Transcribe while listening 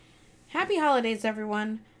Happy holidays,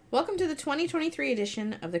 everyone. Welcome to the 2023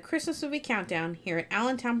 edition of the Christmas Movie Countdown here at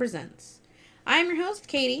Allentown Presents. I am your host,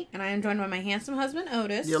 Katie, and I am joined by my handsome husband,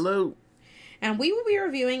 Otis. Hello. And we will be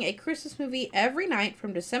reviewing a Christmas movie every night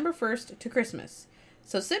from December 1st to Christmas.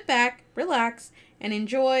 So sit back, relax, and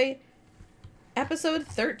enjoy episode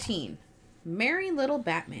 13, Merry Little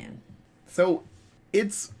Batman. So,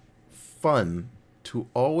 it's fun to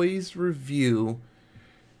always review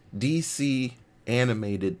DC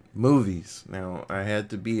animated movies. Now, I had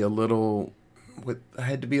to be a little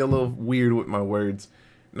weird with my words.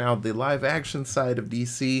 Now, the live action side of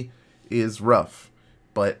DC is rough,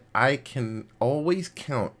 but I can always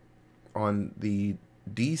count on the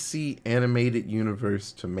DC animated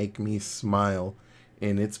universe to make me smile,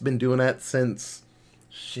 and it's been doing that since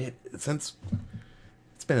it's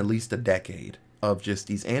been at least a decade of just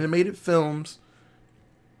these animated films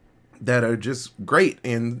that are just great.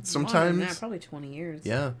 And sometimes More than that, probably 20 years.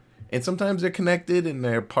 Yeah. And sometimes they're connected and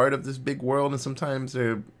they're part of this big world, and sometimes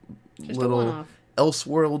they're Just little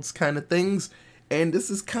elseworlds kind of things. And this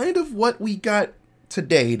is kind of what we got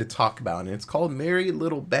today to talk about, and it's called Merry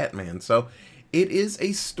Little Batman. So it is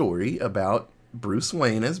a story about Bruce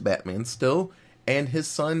Wayne as Batman still, and his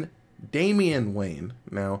son Damian Wayne.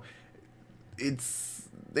 Now,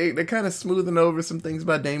 they're kind of smoothing over some things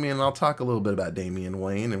about Damian, and I'll talk a little bit about Damian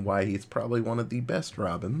Wayne and why he's probably one of the best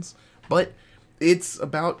Robins. But it's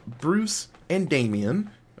about Bruce and Damian,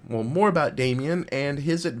 well, more about Damian and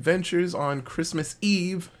his adventures on Christmas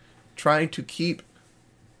Eve, trying to keep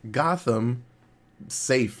Gotham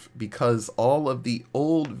safe because all of the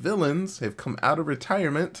old villains have come out of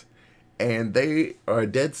retirement and they are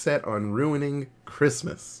dead set on ruining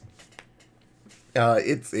Christmas.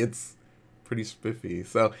 It's pretty spiffy.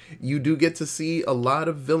 So you do get to see a lot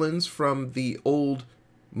of villains from the old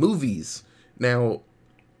movies. Now,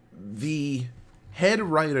 the head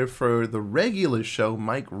writer for the regular show,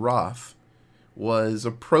 Mike Roth, was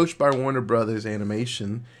approached by Warner Brothers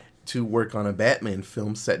Animation to work on a Batman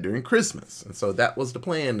film set during Christmas. And so that was the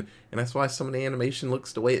plan, and that's why some of the animation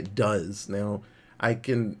looks the way it does. Now, I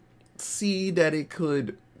can see that it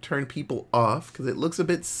could turn people off because it looks a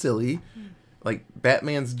bit silly. Like,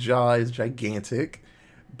 Batman's jaw is gigantic,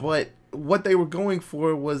 but what they were going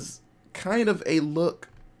for was kind of a look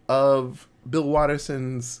of Bill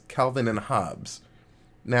Watterson's Calvin and Hobbes.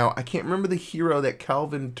 Now, I can't remember the hero that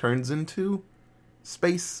Calvin turns into.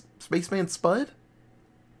 Spaceman Spud?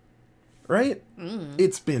 Right?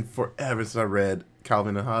 It's been forever since I read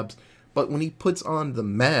Calvin and Hobbes. But when he puts on the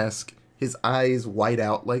mask, his eyes white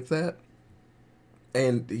out like that.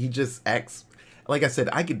 And he just acts... Like I said,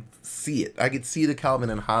 I could see it. I could see the Calvin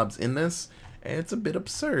and Hobbes in this. And it's a bit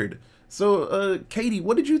absurd. So, Katie,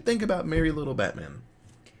 what did you think about Merry Little Batman?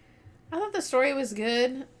 I thought the story was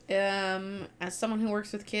good. As someone who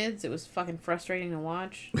works with kids, it was fucking frustrating to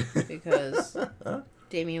watch because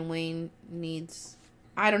Damian Wayne needs...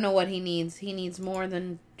 I don't know what he needs. He needs more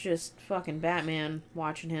than just fucking Batman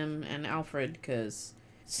watching him and Alfred, because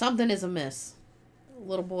something is amiss.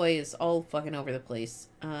 Little boy is all fucking over the place.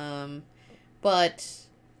 But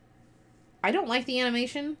I don't like the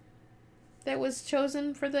animation that was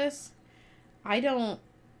chosen for this. I don't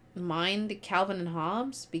mind Calvin and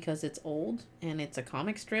Hobbes because it's old and it's a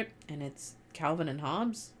comic strip and it's Calvin and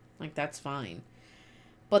Hobbes. Like, that's fine.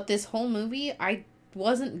 But this whole movie, I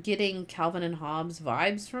wasn't getting Calvin and Hobbes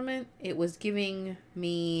vibes from it. It was giving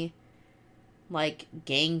me, like,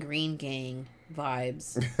 Gangrene Gang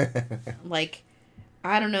vibes. Like,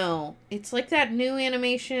 I don't know. It's like that new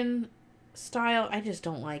animation style. I just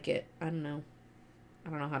don't like it. I don't know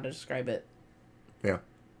how to describe it. Yeah.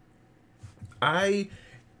 I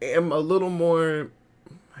am a little more,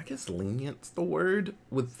 I guess lenient's the word,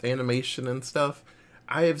 with animation and stuff.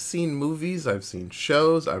 I have seen movies, I've seen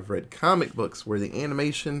shows, I've read comic books where the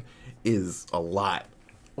animation is a lot,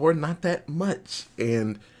 or not that much,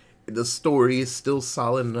 and the story is still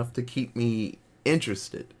solid enough to keep me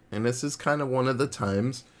interested. And this is kind of one of the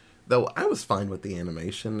times, though I was fine with the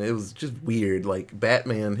animation. It was just weird, like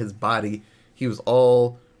Batman, his body, he was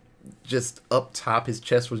all just up top, his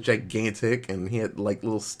chest was gigantic, and he had like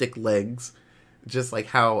little stick legs, just like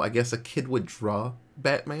how I guess a kid would draw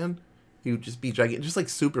Batman. He would just be gigantic, just like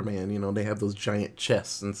Superman, you know, they have those giant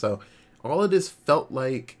chests. And so all of this felt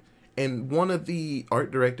like, and one of the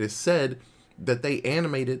art directors said that they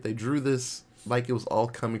drew this like it was all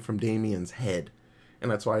coming from Damian's head.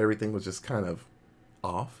 And that's why everything was just kind of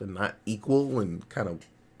off and not equal and kind of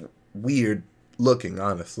weird looking,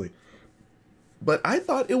 honestly. But I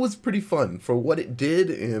thought it was pretty fun for what it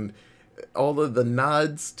did, and all of the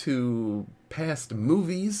nods to past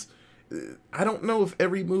movies. I don't know if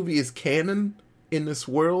every movie is canon, in this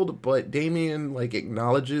world, but Damian like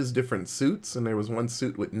acknowledges different suits, and there was one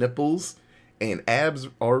suit with nipples and abs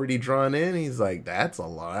already drawn in. He's like, that's a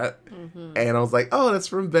lot. And I was like, oh, that's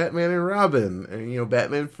from Batman and Robin, and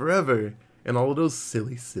Batman Forever, and all of those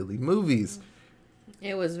silly movies.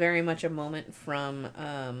 It was very much a moment from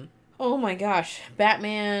oh my gosh,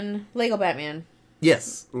 Batman, Lego Batman.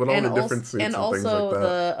 Yes, with all the different suits and also things like that.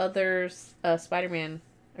 the other Spider-Man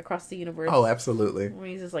Across the Universe. Oh, absolutely. When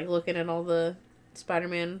he's just like looking at all the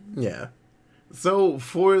Spider-Man. Yeah. So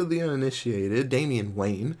for the uninitiated, Damian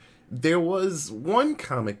Wayne, there was one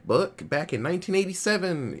comic book back in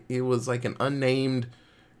 1987. It was like an unnamed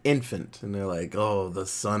infant, and they're like, oh, the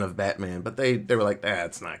son of Batman. But they were like,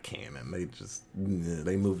 it's not canon.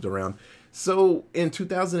 They moved around. So in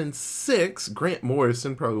 2006, Grant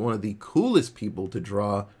Morrison, probably one of the coolest people to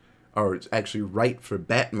draw or actually write for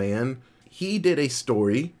Batman, he did a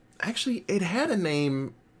story. Actually, it had a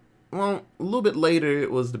name. Well, a little bit later, it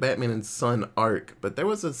was the Batman and Son arc, but there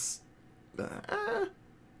was it's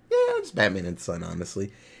Batman and Son,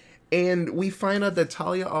 honestly. And we find out that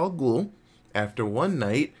Talia al Ghul, after one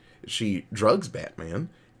night, she drugs Batman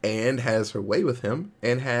and has her way with him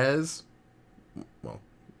and has, well,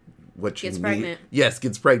 what you gets need. Pregnant. Yes,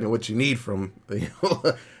 gets pregnant, what you need from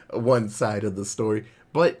one side of the story.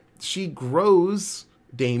 But she grows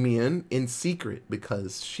Damian in secret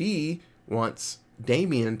because she wants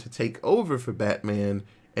Damian to take over for Batman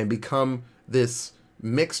and become this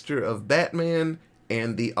mixture of Batman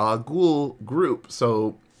and the Al Ghul group.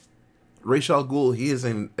 So Ra's al Ghul, he is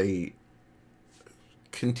a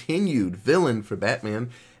continued villain for Batman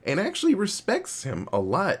and actually respects him a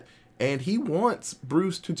lot. And he wants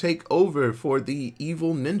Bruce to take over for the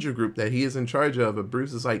evil ninja group that he is in charge of. But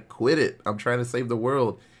Bruce is like, quit it. I'm trying to save the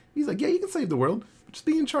world. He's like, yeah, you can save the world. Just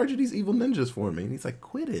be in charge of these evil ninjas for me. And he's like,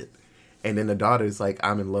 quit it. And then the daughter's like,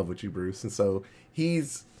 I'm in love with you, Bruce. And so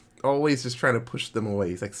he's always just trying to push them away.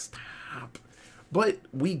 He's like, stop. But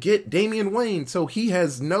we get Damian Wayne. So he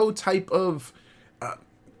has no type of,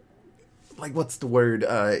 what's the word?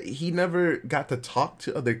 He never got to talk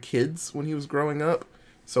to other kids when he was growing up.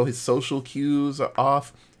 So his social cues are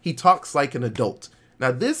off. He talks like an adult.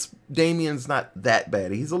 Now, this Damian's not that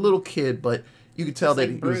bad. He's a little kid, but you could tell that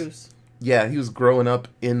he was, he was growing up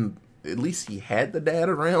in, at least he had the dad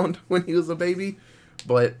around when he was a baby.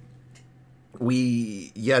 But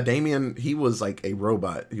Damian, he was like a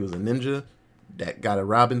robot. He was a ninja that got a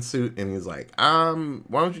Robin suit, and he's like, why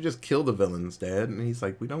don't you just kill the villains, Dad? And he's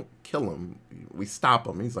like, we don't kill them. We stop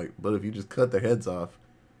them. He's like, but if you just cut their heads off,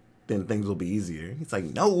 then things will be easier. He's like,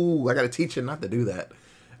 no, I gotta teach him not to do that.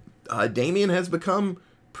 Damian has become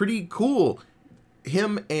pretty cool.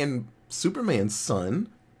 Him and Superman's son,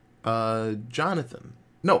 Jonathan.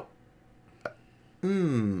 No,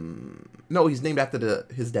 he's named after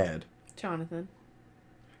his dad, Jonathan.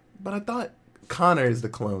 But I thought Connor is the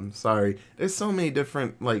clone. Sorry, there's so many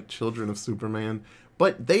different children of Superman.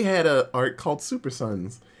 But they had a arc called Super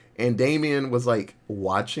Sons, and Damian was like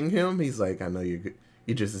watching him. He's like, I know you're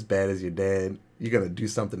just as bad as your dad. You're gonna do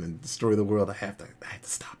something and destroy the world. I have to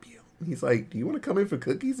stop you. And he's like, do you want to come in for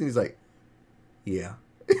cookies? And he's like, yeah.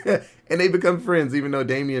 And they become friends, even though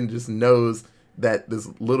Damian just knows that this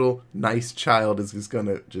little nice child is just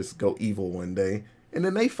gonna just go evil one day. And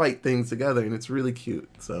then they fight things together, and it's really cute.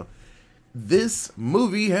 So this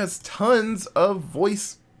movie has tons of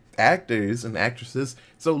voice actors and actresses.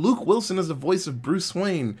 So Luke Wilson is the voice of Bruce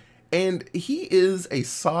Wayne. And he is a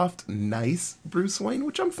soft, nice Bruce Wayne,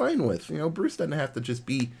 which I'm fine with. Bruce doesn't have to just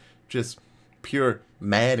be pure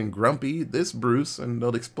mad and grumpy. This Bruce, and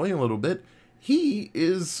they'll explain a little bit, he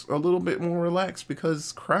is a little bit more relaxed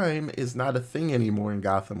because crime is not a thing anymore in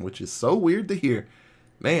Gotham, which is so weird to hear.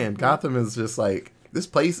 Man, Gotham is just like, this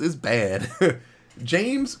place is bad.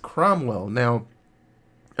 James Cromwell. Now,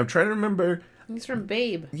 I'm trying to remember. He's from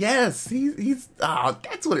Babe. Yes, he's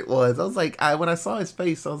that's what it was. I was like, when I saw his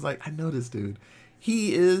face, I was like, I know this dude.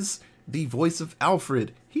 He is the voice of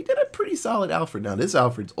Alfred. He did a pretty solid Alfred. Now, this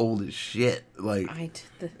Alfred's old as shit.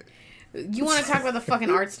 You want to talk about the fucking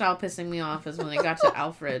art style pissing me off is when they got to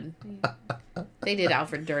Alfred. They did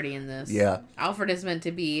Alfred dirty in this. Yeah. Alfred is meant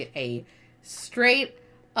to be a straight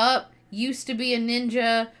up, used to be a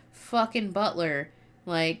ninja fucking butler.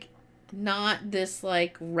 Not this,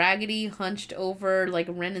 raggedy, hunched over,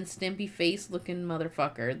 Ren and Stimpy face looking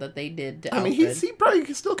motherfucker that they did to Alfred. He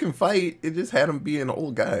probably still can fight. It just had him be an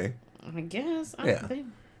old guy. I guess. I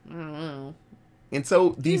don't know. And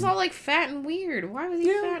so he's all, fat and weird. Why was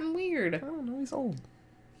he fat and weird? I don't know. He's old.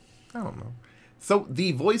 I don't know. So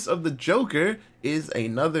the voice of the Joker is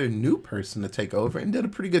another new person to take over and did a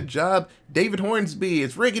pretty good job. David Hornsby.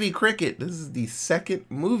 It's Rickety Cricket. This is the second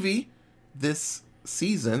movie this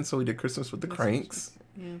season, so he did Christmas with the Cranks.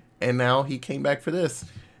 Yeah. And now he came back for this.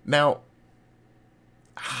 Now,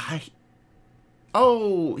 he's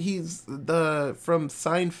from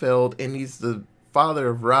Seinfeld, and he's the father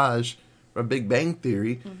of Raj from Big Bang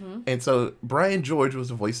Theory. Mm-hmm. And so Brian George was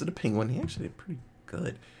the voice of the Penguin. He actually did pretty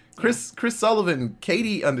good. Chris Sullivan,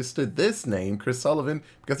 Katie understood this name, Chris Sullivan,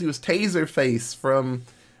 because he was Taserface from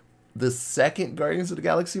the second Guardians of the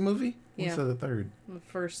Galaxy movie. Yeah. Or the third? The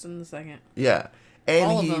first and the second. Yeah. And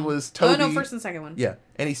All of he them. was Toby. Oh, no, first and second one. Yeah.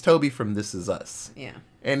 And he's Toby from This Is Us. Yeah.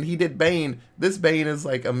 And he did Bane. This Bane is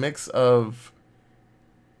like a mix of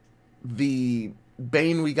the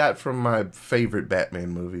Bane we got from my favorite Batman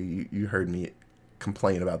movie. You heard me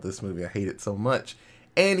complain about this movie. I hate it so much.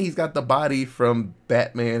 And he's got the body from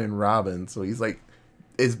Batman and Robin. So he's like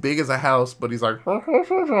as big as a house, but he's like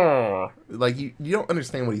like you don't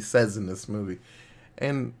understand what he says in this movie.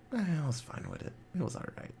 And I was fine with it. It was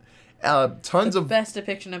alright. Tons the of best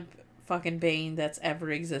depiction of fucking Bane that's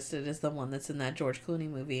ever existed is the one that's in that George Clooney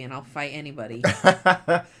movie, and I'll fight anybody.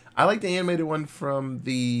 I like the animated one from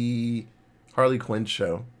the Harley Quinn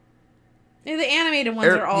show. Yeah, the animated ones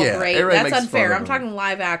are all great. That's unfair. I'm talking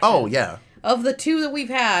live action. Oh, yeah. Of the two that we've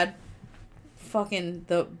had, fucking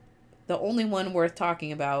the only one worth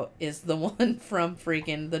talking about is the one from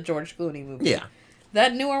freaking the George Clooney movie. Yeah.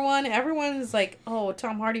 That newer one, everyone's like, oh,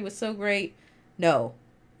 Tom Hardy was so great. No,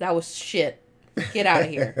 that was shit. Get out of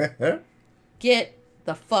here. Get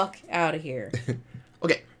the fuck out of here.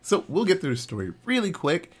 Okay, so we'll get through the story really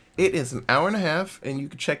quick. It is an hour and a half, and you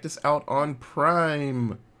can check this out on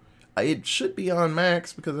Prime. It should be on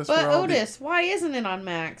Max because that's but where all Otis, why isn't it on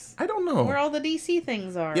Max? I don't know. Where all the DC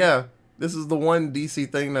things are. Yeah, this is the one DC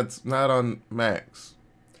thing that's not on Max.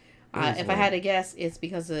 If I had to guess, it's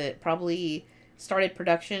because it probably started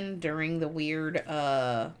production during the weird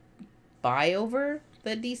buyover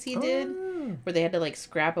that DC did, where they had to like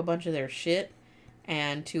scrap a bunch of their shit,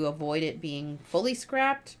 and to avoid it being fully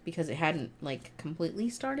scrapped because it hadn't like completely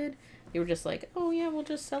started, they were just like, oh yeah, we'll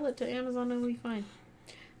just sell it to Amazon and it'll be fine.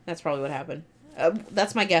 That's probably what happened.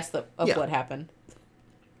 That's my guess of what happened.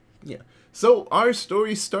 Yeah. So our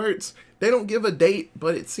story starts. They don't give a date,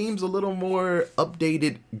 but it seems a little more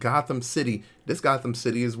updated Gotham City. This Gotham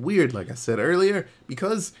City is weird, like I said earlier,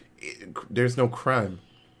 because there's no crime.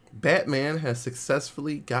 Batman has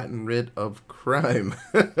successfully gotten rid of crime.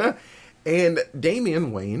 And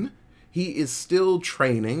Damian Wayne, he is still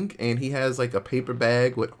training, and he has like a paper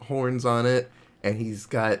bag with horns on it, and he's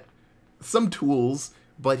got some tools,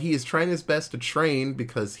 but he is trying his best to train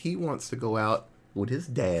because he wants to go out with his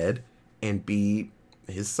dad and be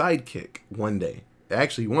his sidekick one day.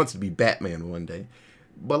 Actually, he wants to be Batman one day.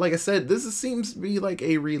 But like I said, this seems to be like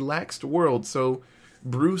a relaxed world, so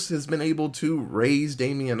Bruce has been able to raise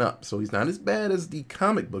Damian up, so he's not as bad as the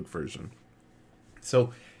comic book version.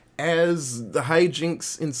 So as the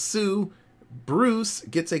hijinks ensue, Bruce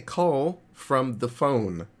gets a call from the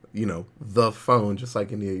phone. You know, the phone, just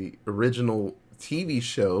like in the original TV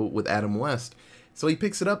show with Adam West. So he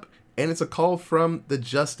picks it up, and it's a call from the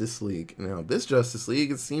Justice League. Now, this Justice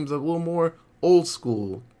League, it seems a little more old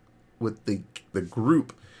school with the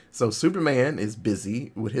group. So Superman is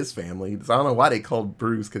busy with his family. So I don't know why they called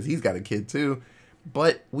Bruce, because he's got a kid too.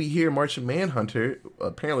 But we hear Martian Manhunter,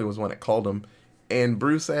 apparently was one that called him, and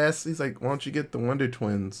Bruce asks, he's like, why don't you get the Wonder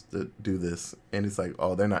Twins to do this? And it's like,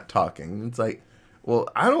 oh, they're not talking. It's like, well,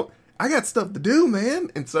 I got stuff to do,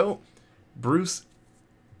 man. And so Bruce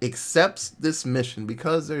accepts this mission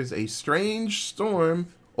because there's a strange storm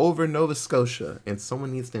over Nova Scotia, and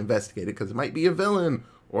someone needs to investigate it because it might be a villain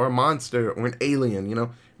or a monster or an alien. You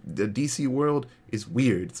know, the DC world is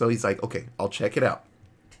weird. So he's like, okay, I'll check it out.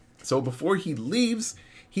 So before he leaves,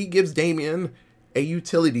 he gives Damian a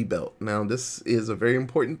utility belt. Now, this is a very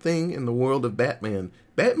important thing in the world of Batman.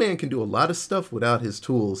 Batman can do a lot of stuff without his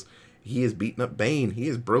tools. He has beaten up Bane. He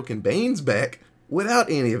has broken Bane's back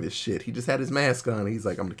without any of his shit. He just had his mask on. He's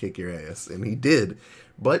like, I'm going to kick your ass. And he did.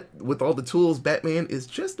 But with all the tools, Batman is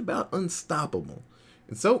just about unstoppable.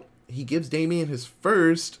 And so he gives Damian his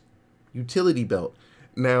first utility belt.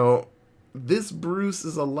 Now, this Bruce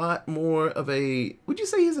is a lot more of a... Would you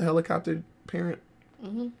say he's a helicopter parent?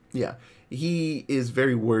 Mm-hmm. Yeah. He is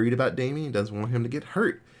very worried about Damian. He doesn't want him to get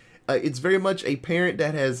hurt. It's very much a parent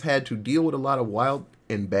that has had to deal with a lot of wild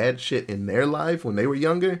and bad shit in their life when they were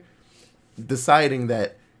younger, deciding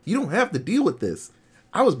that you don't have to deal with this.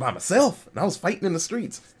 I was by myself and I was fighting in the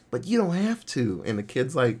streets, but you don't have to. And the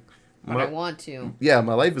kid's like, but I want to. Yeah,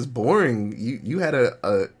 my life is boring. You had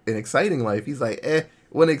an exciting life. He's like, it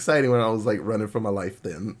wasn't exciting when I was like running for my life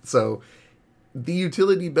then. So the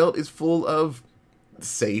utility belt is full of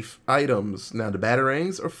safe items. Now the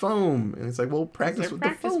batarangs are foam, and it's like, well, practice with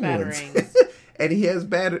the foam ones. And he has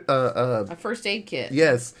a first aid kit.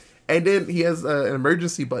 Yes, and then he has an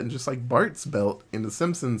emergency button, just like Bart's belt in The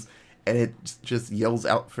Simpsons, and it just yells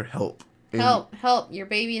out for help. And help! Your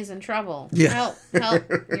baby is in trouble. Yeah. Help!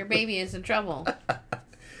 Your baby is in trouble.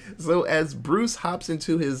 So as Bruce hops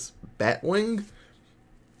into his Batwing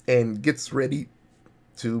and gets ready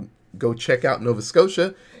to go check out Nova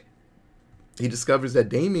Scotia, he discovers that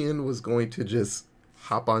Damian was going to just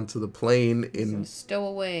hop onto the plane in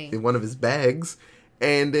one of his bags.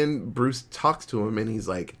 And then Bruce talks to him and he's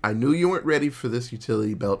like, I knew you weren't ready for this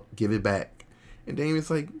utility belt. Give it back. And Damian's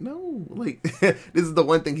like, no, like, this is the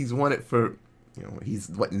one thing he's wanted for, he's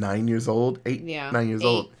 9 years old? 9 years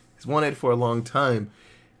old. He's wanted it for a long time.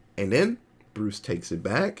 And then Bruce takes it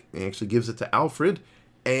back and actually gives it to Alfred.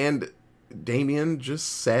 And Damian just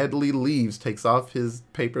sadly leaves, takes off his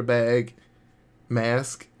paper bag,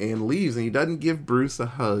 mask, and leaves. And he doesn't give Bruce a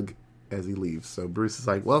hug as he leaves. So Bruce is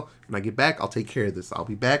like, well, when I get back, I'll take care of this. I'll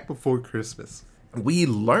be back before Christmas. We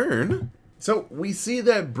see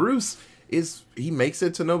that Bruce he makes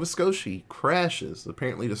it to Nova Scotia. He crashes.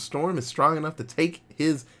 Apparently the storm is strong enough to take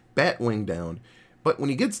his Batwing down. But when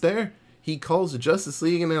he gets there, he calls the Justice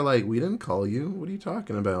League and they're like, we didn't call you. What are you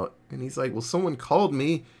talking about? And he's like, well, someone called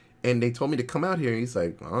me and they told me to come out here. And he's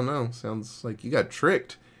like, I don't know. Sounds like you got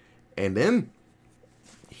tricked. And then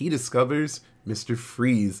he discovers Mr.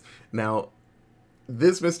 Freeze. Now,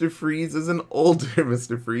 this Mr. Freeze is an older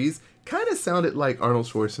Mr. Freeze. Kind of sounded like Arnold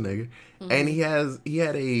Schwarzenegger. Mm-hmm. And he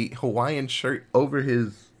had a Hawaiian shirt over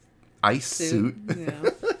his ice suit.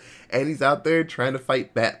 Yeah. And he's out there trying to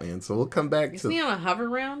fight Batman. So we'll come back Isn't he on a hover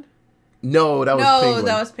round? No, that was Penguin. No,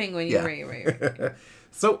 that was Penguin. You're right.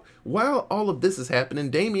 So while all of this is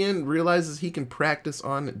happening, Damian realizes he can practice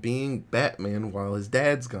on being Batman while his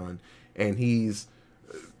dad's gone. And he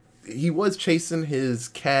was chasing his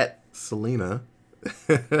cat, Selena,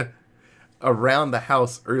 around the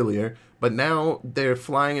house earlier. But now they're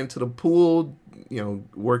flying into the pool,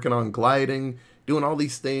 working on gliding, doing all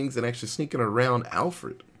these things, and actually sneaking around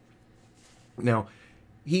Alfred. Now,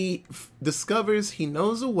 he discovers he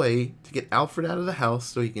knows a way to get Alfred out of the house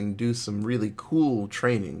so he can do some really cool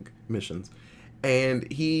training missions.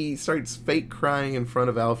 And he starts fake crying in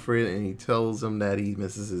front of Alfred, and he tells him that he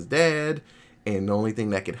misses his dad, and the only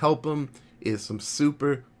thing that could help him is some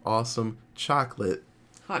super awesome chocolate.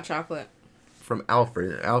 Hot chocolate. From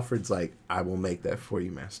Alfred. And Alfred's like, I will make that for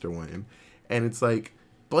you, Master Wayne. And it's like,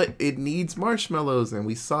 but it needs marshmallows. And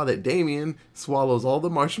we saw that Damian swallows all the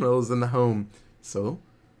marshmallows in the home. So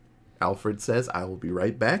Alfred says, I will be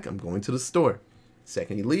right back. I'm going to the store.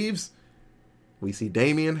 Second he leaves, we see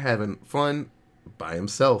Damian having fun by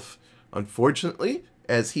himself. Unfortunately,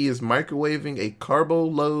 as he is microwaving a carbo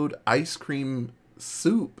load ice cream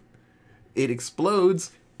soup, it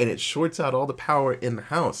explodes and it shorts out all the power in the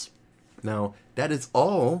house. Now, that is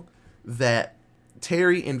all that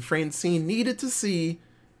Terry and Francine needed to see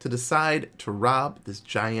to decide to rob this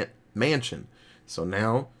giant mansion. So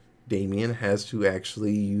now Damian has to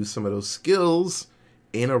actually use some of those skills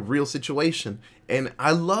in a real situation. And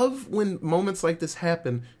I love when moments like this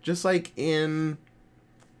happen, just like in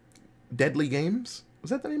Deadly Games.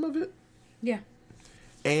 Was that the name of it? Yeah.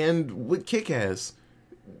 And with Kick-Ass,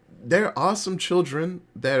 they're awesome children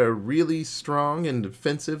that are really strong and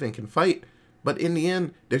defensive and can fight. But in the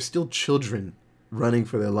end, they're still children running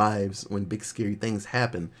for their lives when big scary things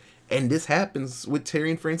happen. And this happens with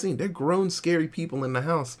Terry and Francine. They're grown scary people in the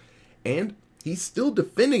house. And he's still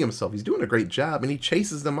defending himself. He's doing a great job and he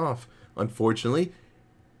chases them off. Unfortunately,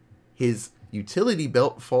 his utility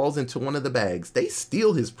belt falls into one of the bags. They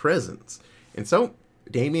steal his presents. And so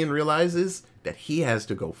Damian realizes that he has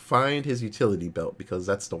to go find his utility belt because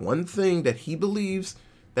that's the one thing that he believes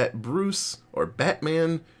that Bruce or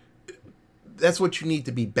Batman, that's what you need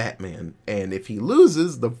to be Batman. And if he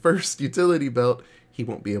loses the first utility belt, he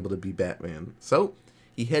won't be able to be Batman. So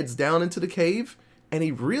he heads down into the cave and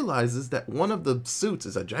he realizes that one of the suits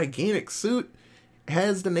is a gigantic suit,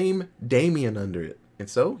 has the name Damian under it. And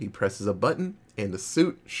so he presses a button and the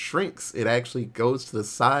suit shrinks. It actually goes to the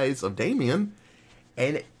size of Damian.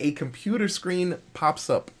 And a computer screen pops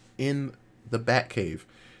up in the Batcave.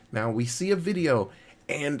 Now, we see a video,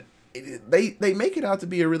 and they make it out to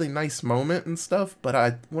be a really nice moment and stuff,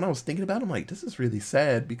 but when I was thinking about it, I'm like, this is really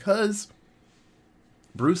sad, because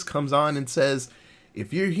Bruce comes on and says,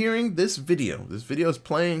 if you're hearing this video is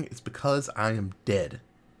playing, it's because I am dead,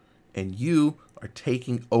 and you are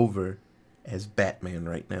taking over as Batman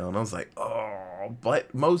right now. And I was like, oh,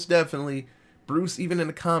 but most definitely, Bruce, even in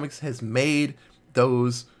the comics, has made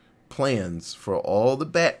those plans for all the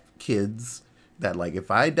Bat kids that, like,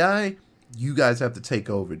 if I die, you guys have to take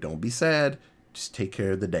over. Don't be sad. Just take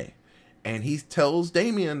care of the day. And he tells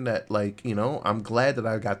Damian that, like, you know, I'm glad that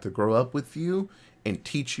I got to grow up with you and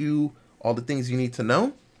teach you all the things you need to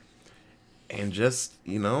know. And just,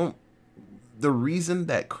 you know, the reason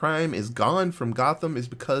that crime is gone from Gotham is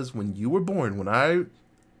because when you were born, when I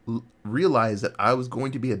realized that I was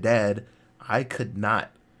going to be a dad, I could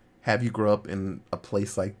not have you grow up in a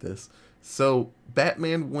place like this. So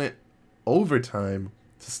Batman went overtime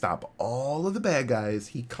to stop all of the bad guys.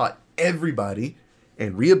 He caught everybody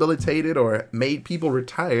and rehabilitated or made people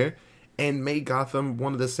retire and made Gotham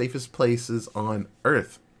one of the safest places on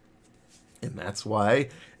Earth. And that's why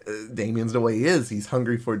Damian's the way he is. He's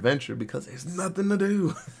hungry for adventure because there's nothing to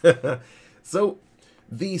do. So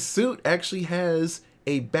the suit actually has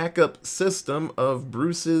a backup system of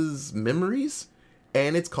Bruce's memories,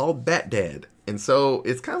 and it's called Bat-Dad. And so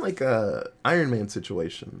it's kind of like a Iron Man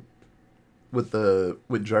situation with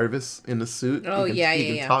Jarvis in the suit. Oh, he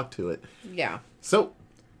can yeah. talk to it. Yeah. So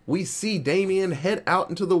we see Damian head out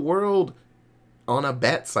into the world on a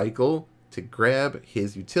bat cycle to grab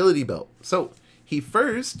his utility belt. So he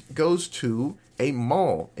first goes to a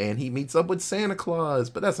mall and he meets up with Santa Claus,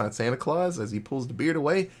 but that's not Santa Claus. As he pulls the beard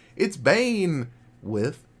away, it's Bane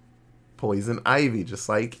with Poison Ivy, just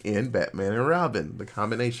like in Batman and Robin, the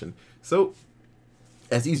combination. So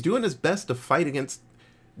as he's doing his best to fight against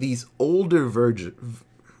these older versions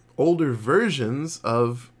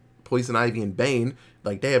of Poison Ivy and Bane,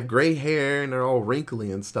 like they have gray hair and they're all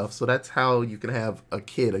wrinkly and stuff. So that's how you can have a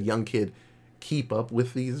young kid, keep up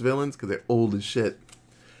with these villains because they're old as shit.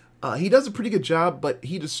 He does a pretty good job, but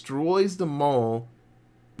he destroys the mall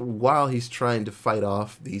while he's trying to fight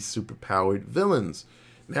off these superpowered villains.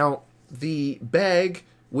 Now, the bag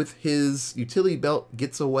with his utility belt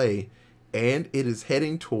gets away, and it is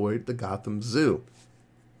heading toward the Gotham Zoo.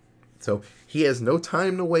 So he has no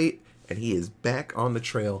time to wait, and he is back on the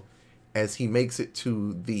trail. As he makes it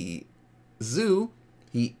to the zoo,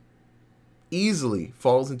 he easily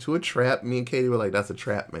falls into a trap. Me and Katie were like, that's a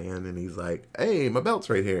trap, man. And he's like, hey, my belt's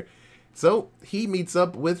right here. So he meets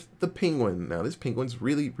up with the Penguin. Now, this Penguin's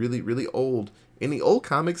really, really, really old. In the old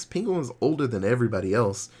comics, Penguin was older than everybody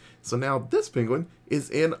else. So now this Penguin is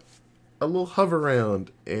in a little hover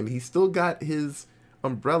round, and he's still got his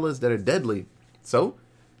umbrellas that are deadly. So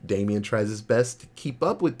Damian tries his best to keep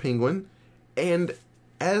up with Penguin, and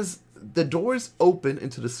as the doors open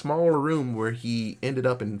into the smaller room where he ended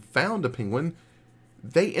up and found a Penguin,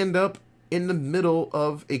 they end up in the middle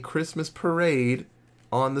of a Christmas parade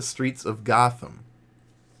on the streets of Gotham.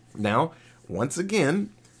 Now, once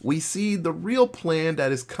again, we see the real plan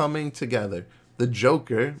that is coming together. The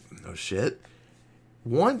Joker, no shit,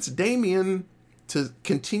 wants Damian to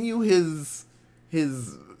continue his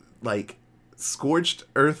like scorched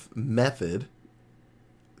earth method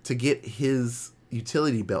to get his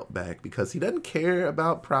utility belt back, because he doesn't care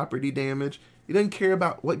about property damage. He doesn't care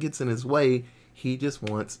about what gets in his way. He just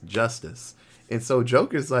wants justice. And so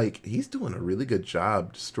Joker's like, he's doing a really good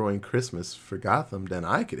job destroying Christmas for Gotham than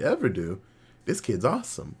I could ever do. This kid's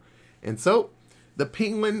awesome. And so the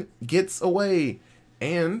Penguin gets away,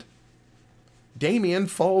 and Damian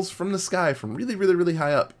falls from the sky from really, really, really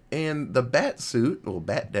high up. And the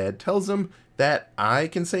Bat-Dad tells him that I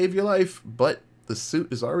can save your life, but the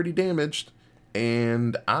suit is already damaged,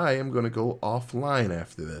 and I am going to go offline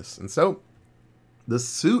after this. And so the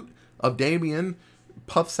suit of Damian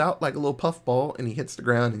puffs out like a little puffball, and he hits the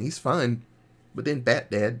ground, and he's fine. But then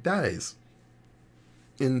Bat-Dad dies.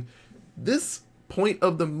 And this point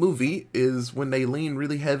of the movie is when they lean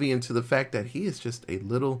really heavy into the fact that he is just a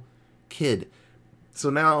little kid. So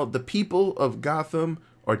now the people of Gotham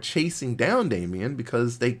are chasing down Damian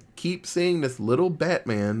because they keep seeing this little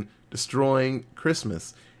Batman destroying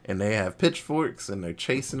Christmas. And they have pitchforks and they're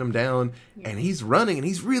chasing him down. Yeah. And he's running and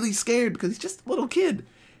he's really scared because he's just a little kid.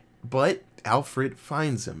 But Alfred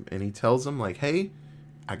finds him and he tells him, like, hey,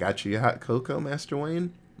 I got you your hot cocoa, Master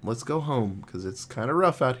Wayne. Let's go home because it's kind of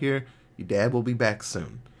rough out here. Your dad will be back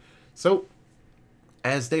soon. So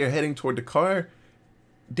as they are heading toward the car,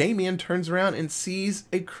 Damian turns around and sees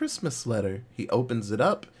a Christmas letter. He opens it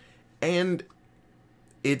up, and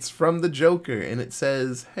it's from the Joker, and it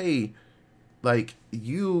says, hey, like,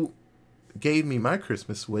 you gave me my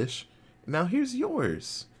Christmas wish, now here's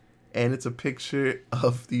yours. And it's a picture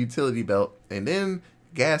of the utility belt, and then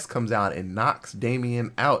gas comes out and knocks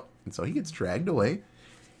Damian out, and so he gets dragged away.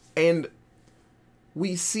 And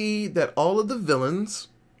we see that all of the villains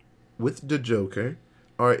with the Joker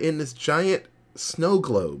are in this giant snow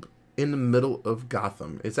globe in the middle of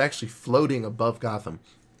Gotham. It's actually floating above Gotham.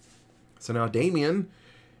 So now Damian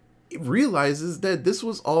realizes that this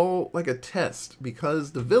was all like a test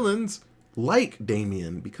because the villains like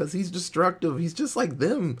Damien because he's destructive. He's just like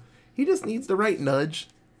them. He just needs the right nudge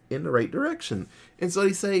in the right direction. And so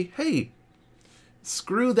they say, hey,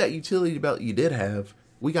 screw that utility belt you did have.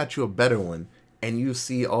 We got you a better one. And you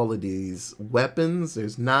see all of these weapons.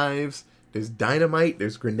 There's knives. There's dynamite.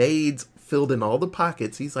 There's grenades filled in all the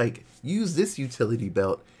pockets. He's like, use this utility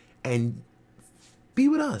belt and be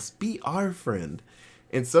with us. Be our friend.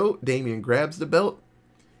 And so Damien grabs the belt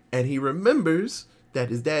and he remembers that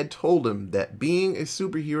his dad told him that being a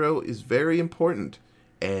superhero is very important.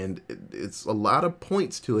 And it's a lot of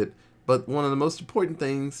points to it. But one of the most important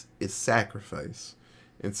things is sacrifice.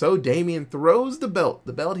 And so Damien throws the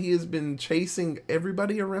belt he has been chasing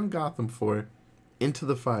everybody around Gotham for, into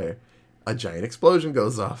the fire. A giant explosion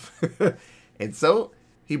goes off. And so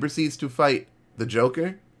he proceeds to fight the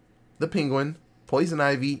Joker, the Penguin, Poison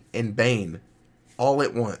Ivy, and Bane all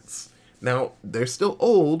at once. Now, they're still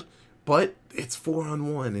old, but it's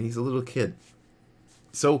 4-on-1 and he's a little kid.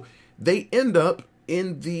 So they end up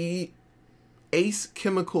in the Ace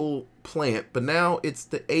chemical plant, but now it's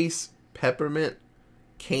the Ace peppermint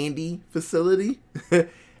candy facility.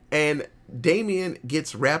 And Damien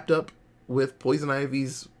gets wrapped up with Poison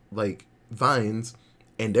Ivy's like vines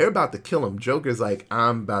and they're about to kill him. Joker's like,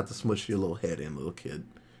 I'm about to smush your little head in, little kid,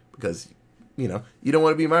 because you don't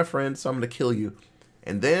want to be my friend, so I'm gonna kill you.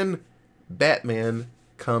 And then Batman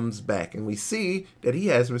comes back and we see that he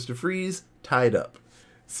has Mr. Freeze tied up.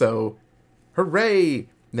 So hooray.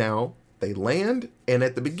 Now they land, and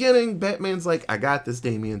at the beginning Batman's like, I got this,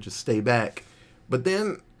 Damien, just stay back. But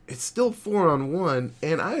then it's still 4-on-1,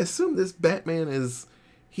 and I assume this Batman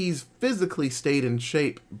he's physically stayed in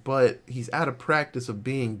shape, but he's out of practice of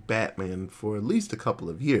being Batman for at least a couple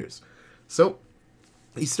of years. So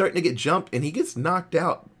he's starting to get jumped, and he gets knocked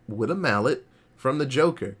out with a mallet from the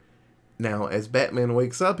Joker. Now, as Batman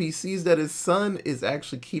wakes up, he sees that his son is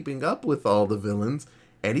actually keeping up with all the villains,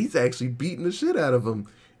 and he's actually beating the shit out of them.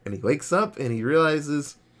 And he wakes up, and he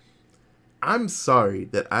realizes, I'm sorry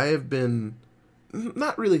that I have been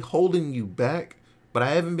not really holding you back, but I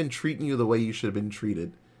haven't been treating you the way you should have been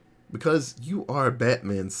treated. Because you are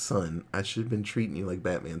Batman's son. I should have been treating you like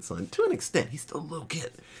Batman's son. To an extent, he's still a little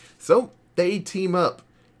kid. So, they team up,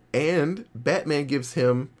 and Batman gives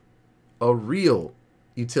him a real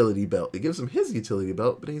utility belt. He gives him his utility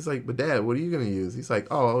belt, but he's like, but Dad, what are you going to use? He's like,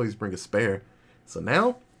 oh, I always bring a spare. So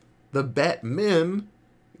now, the Batmen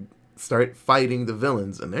start fighting the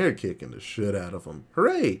villains, and they're kicking the shit out of them.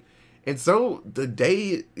 Hooray! And so the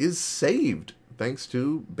day is saved thanks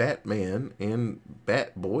to Batman and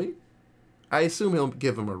Batboy. I assume he'll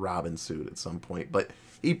give him a Robin suit at some point, but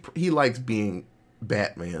he likes being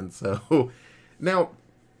Batman. So now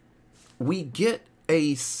we get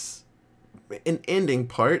an ending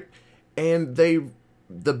part, and the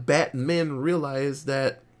Batmen realize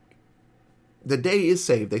that the day is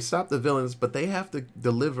saved. They stop the villains, but they have to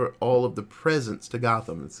deliver all of the presents to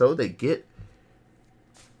Gotham. And so they get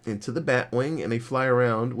into the Batwing and they fly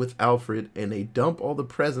around with Alfred and they dump all the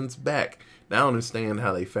presents back. Now I don't understand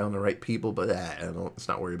how they found the right people, but let's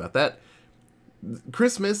not worry about that.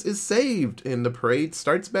 Christmas is saved and the parade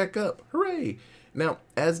starts back up. Hooray! Now,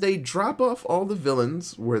 as they drop off all the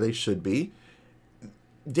villains where they should be,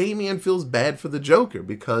 Damien feels bad for the Joker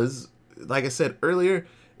because, like I said earlier,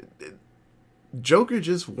 Joker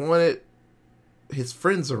just wanted his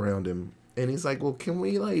friends around him. And he's like, well, can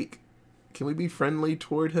we be friendly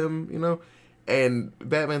toward him, And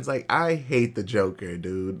Batman's like, I hate the Joker,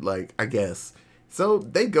 dude. Like, I guess. So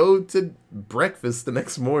they go to breakfast the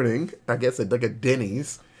next morning, I guess at like a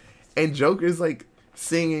Denny's. And Joker's like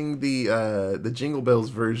singing the Jingle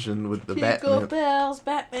Bells version with the Batman. Jingle bells,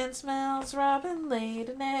 Batman smells, Robin laid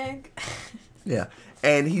an egg. Yeah.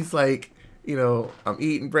 And he's like, I'm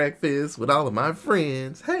eating breakfast with all of my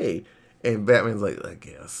friends. Hey. And Batman's like, I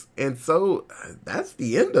guess. And so that's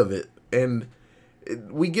the end of it. And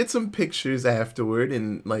we get some pictures afterward,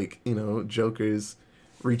 and Joker's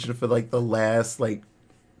reaching for like the last like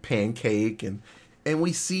pancake, and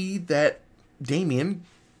we see that Damien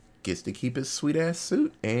gets to keep his sweet ass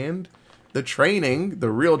suit, and the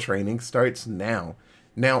real training starts now.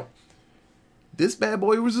 Now, this bad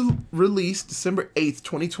boy was released December 8th,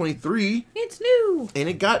 2023. It's new, and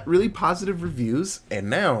it got really positive reviews, and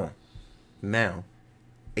now.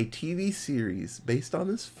 A TV series based on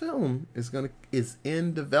this film is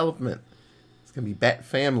in development. It's gonna be Bat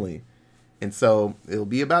Family, and so it'll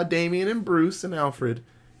be about Damien and Bruce and Alfred,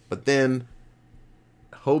 but then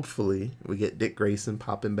hopefully we get Dick Grayson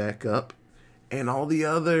popping back up, and all the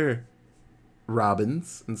other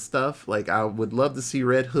Robins and stuff. Like I would love to see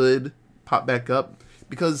Red Hood pop back up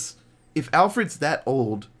because if Alfred's that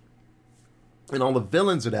old, and all the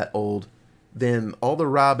villains are that old, then all the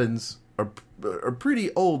Robins are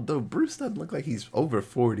pretty old. Though Bruce doesn't look like he's over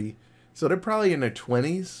 40, so they're probably in their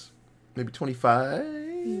 20s, maybe 25.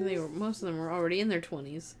 Most of them were already in their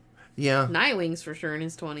 20s. Yeah. Nightwing's for sure in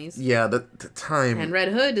his 20s. Yeah, the time. And Red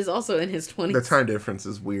Hood is also in his 20s. The time difference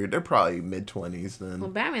is weird. They're probably mid-20s then. Well,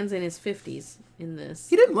 Batman's in his 50s in this.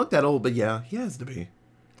 He didn't look that old, but yeah, he has to be.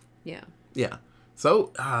 Yeah. Yeah.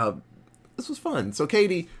 So, this was fun. So,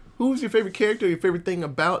 Katie, who's your favorite character, your favorite thing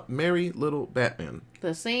about Merry Little Batman?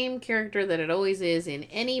 The same character that it always is in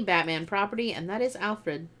any Batman property, and that is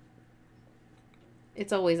Alfred.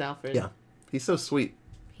 It's always Alfred. Yeah. He's so sweet.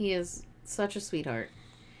 He is such a sweetheart.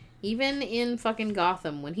 Even in fucking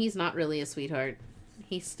Gotham, when he's not really a sweetheart,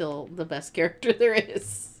 he's still the best character there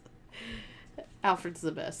is. Alfred's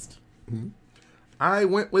the best. Mm-hmm. I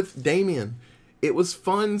went with Damian. It was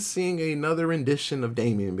fun seeing another rendition of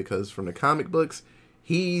Damian because from the comic books,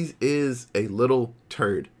 he is a little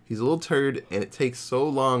turd. He's a little turd, and it takes so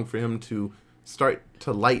long for him to start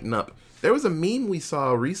to lighten up. There was a meme we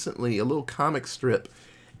saw recently, a little comic strip,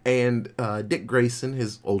 and Dick Grayson,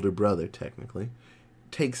 his older brother technically,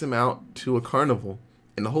 takes him out to a carnival.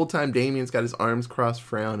 And the whole time Damian's got his arms crossed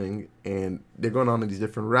frowning, and they're going on these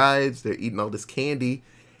different rides, they're eating all this candy,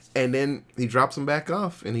 and then he drops him back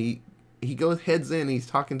off, and he goes heads in, he's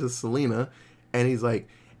talking to Selena, and he's like,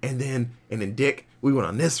 and then Dick, we went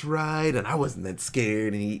on this ride, and I wasn't that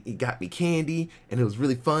scared, and he got me candy, and it was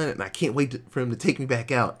really fun, and I can't wait for him to take me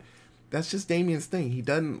back out. That's just Damian's thing. He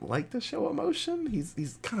doesn't like to show emotion.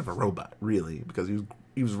 He's kind of a robot, really, because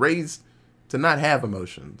he was raised to not have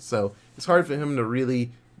emotion. So it's hard for him to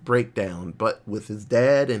really break down. But with his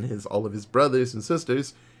dad and all of his brothers and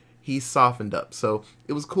sisters, he's softened up. So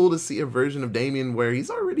it was cool to see a version of Damian where he's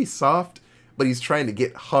already soft, but he's trying to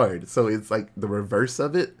get hard. So it's like the reverse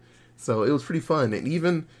of it. So it was pretty fun. And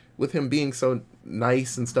even with him being so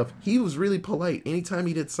nice and stuff, he was really polite. Anytime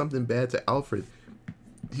he did something bad to Alfred,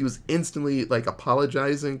 he was instantly like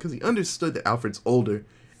apologizing because he understood that Alfred's older.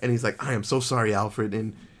 And he's like, I am so sorry, Alfred.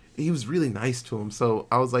 And he was really nice to him. So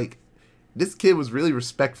I was like, this kid was really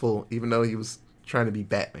respectful, even though he was trying to be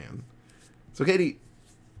Batman. So Katie,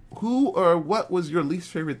 who or what was your least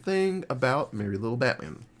favorite thing about Merry Little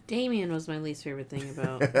Batman? Damian was my least favorite thing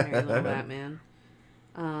about Merry Little Batman.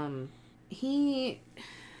 I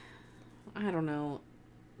don't know.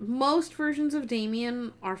 Most versions of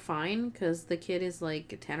Damian are fine because the kid is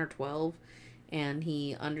like 10 or 12 and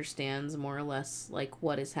he understands more or less like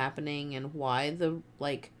what is happening and why the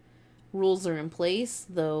like rules are in place,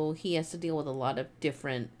 though he has to deal with a lot of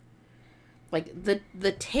different like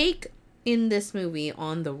the take in this movie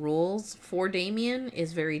on the rules for Damian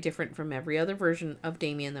is very different from every other version of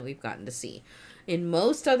Damian that we've gotten to see. In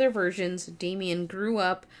most other versions, Damian grew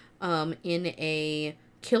up in a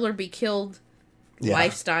kill or be killed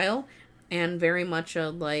lifestyle, and very much a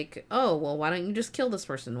like, oh, well, why don't you just kill this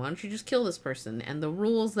person? Why don't you just kill this person? And the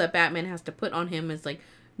rules that Batman has to put on him is like,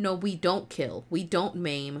 no, we don't kill. We don't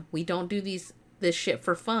maim. We don't do this shit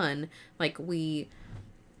for fun. Like, we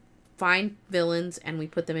find villains and we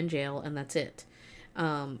put them in jail and that's it.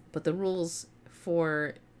 But the rules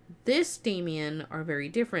for this Damian are very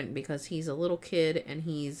different because he's a little kid and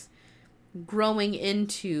he's growing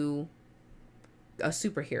into a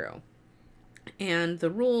superhero. And the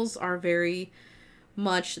rules are very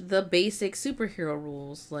much the basic superhero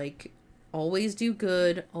rules, like always do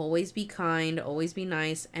good, always be kind, always be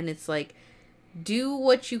nice, and it's like do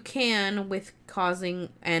what you can with causing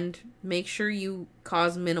and make sure you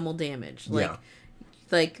cause minimal damage.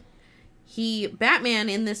 Like Batman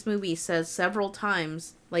in this movie says several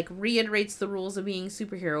times, like reiterates the rules of being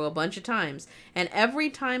superhero a bunch of times, and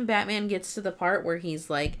every time Batman gets to the part where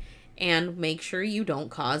he's like, and make sure you don't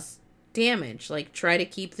cause damage, like try to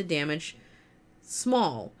keep the damage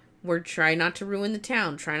small, or try not to ruin the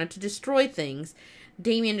town, try not to destroy things,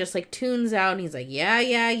 Damian just like tunes out and he's like, yeah,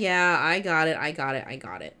 I got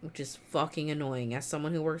it, which is fucking annoying. As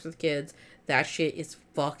someone who works with kids, that shit is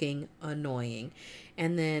fucking annoying.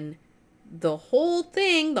 And then the whole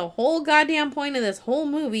goddamn point of this whole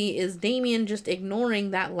movie is Damian just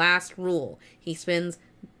ignoring that last rule. He spends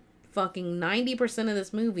fucking 90% of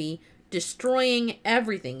this movie destroying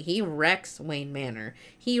everything. He wrecks Wayne Manor.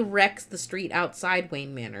 He wrecks the street outside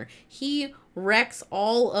Wayne Manor. He wrecks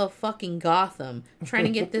all of fucking Gotham trying to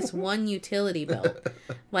get this one utility belt.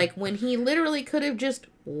 Like, when he literally could have just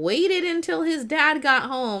waited until his dad got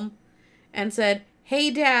home and said,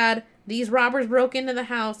 hey dad, these robbers broke into the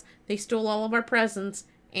house, they stole all of our presents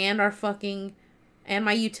and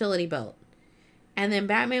my utility belt. And then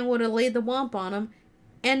Batman would have laid the womp on him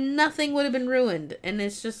and nothing would have been ruined. And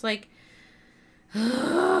it's just like,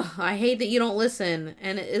 I hate that you don't listen,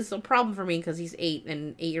 and it's a problem for me because he's 8,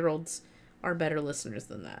 and 8-year-olds are better listeners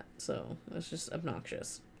than that. So it's just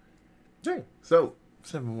obnoxious. Okay, so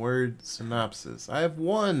 7-word synopsis. I have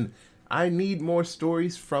one. I need more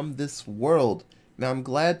stories from this world. Now, I'm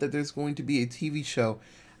glad that there's going to be a TV show.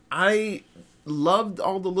 I loved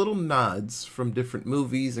all the little nods from different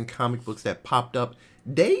movies and comic books that popped up.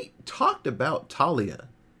 They talked about Talia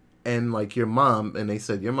and, like, your mom, and they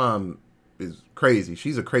said, your mom is crazy.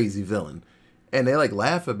 She's a crazy villain. And they, like,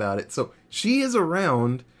 laugh about it. So she is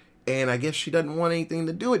around, and I guess she doesn't want anything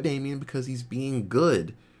to do with Damien because he's being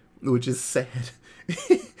good, which is sad.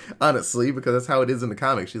 Honestly, because that's how it is in the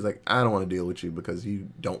comics. She's like, I don't want to deal with you because you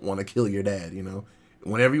don't want to kill your dad, you know?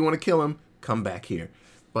 Whenever you want to kill him, come back here.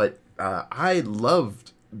 But I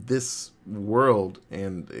loved this world,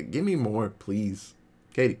 and give me more, please.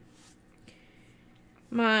 Katie.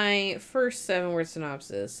 My first 7-word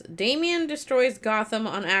synopsis. Damien destroys Gotham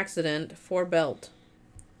on accident for belt.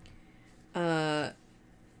 Number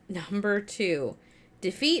 2.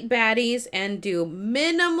 Defeat baddies and do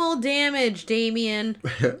minimal damage, Damien.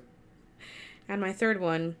 And my third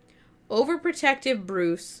one. Overprotective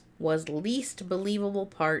Bruce was least believable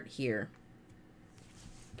part here.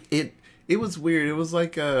 It was weird. It was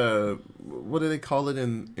like what do they call it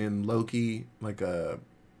in Loki? Like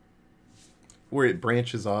where it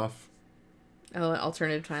branches off. Oh, an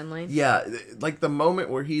alternative timeline? Yeah, like the moment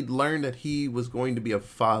where he'd learned that he was going to be a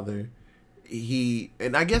father,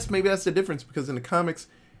 and I guess maybe that's the difference, because in the comics,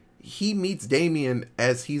 he meets Damien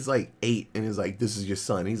as he's like 8 and is like, this is your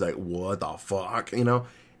son. He's like, what the fuck? You know?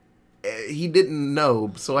 He didn't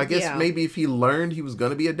know. So I guess maybe if he learned he was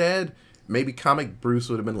going to be a dad, maybe comic Bruce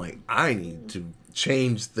would have been like, I need to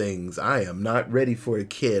change things. I am not ready for a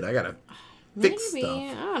kid. I got to fix stuff.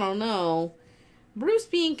 I don't know. Bruce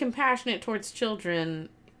being compassionate towards children.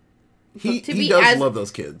 He does love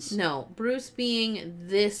those kids. No, Bruce being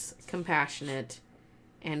this compassionate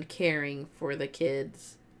and caring for the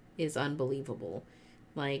kids is unbelievable.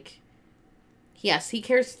 Like, yes, he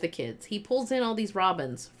cares for the kids. He pulls in all these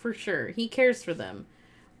Robins, for sure. He cares for them.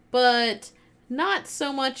 But not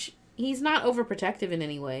so much, he's not overprotective in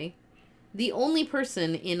any way. The only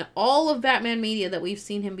person in all of Batman media that we've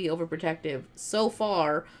seen him be overprotective so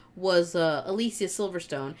far was Alicia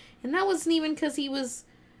Silverstone. And that wasn't even because he was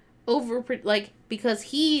because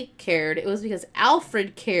he cared. It was because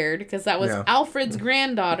Alfred cared, because that was Alfred's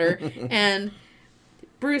granddaughter. And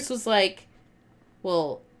Bruce was like,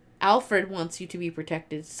 well, Alfred wants you to be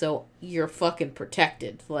protected, so you're fucking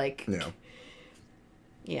protected. Like,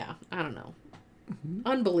 yeah, I don't know. Mm-hmm.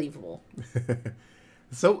 Unbelievable.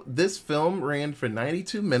 So this film ran for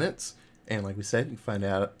 92 minutes, and like we said, you can find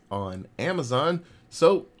out on Amazon.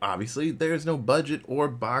 So obviously there's no budget or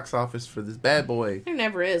box office for this bad boy. There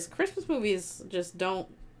never is. Christmas movies just don't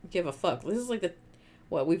give a fuck. This is like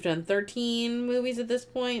we've done 13 movies at this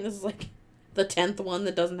point. This is like the 10th one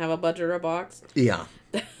that doesn't have a budget or a box. Yeah.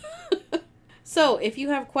 So, if you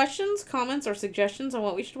have questions, comments, or suggestions on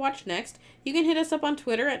what we should watch next, you can hit us up on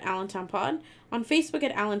Twitter at AllentownPod, on Facebook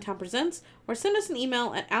at AllentownPresents, or send us an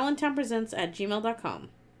email at allentownpresents@gmail.com.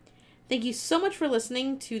 Thank you so much for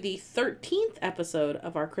listening to the 13th episode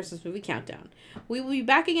of our Christmas Movie Countdown. We will be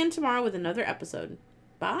back again tomorrow with another episode.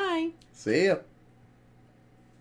 Bye! See ya!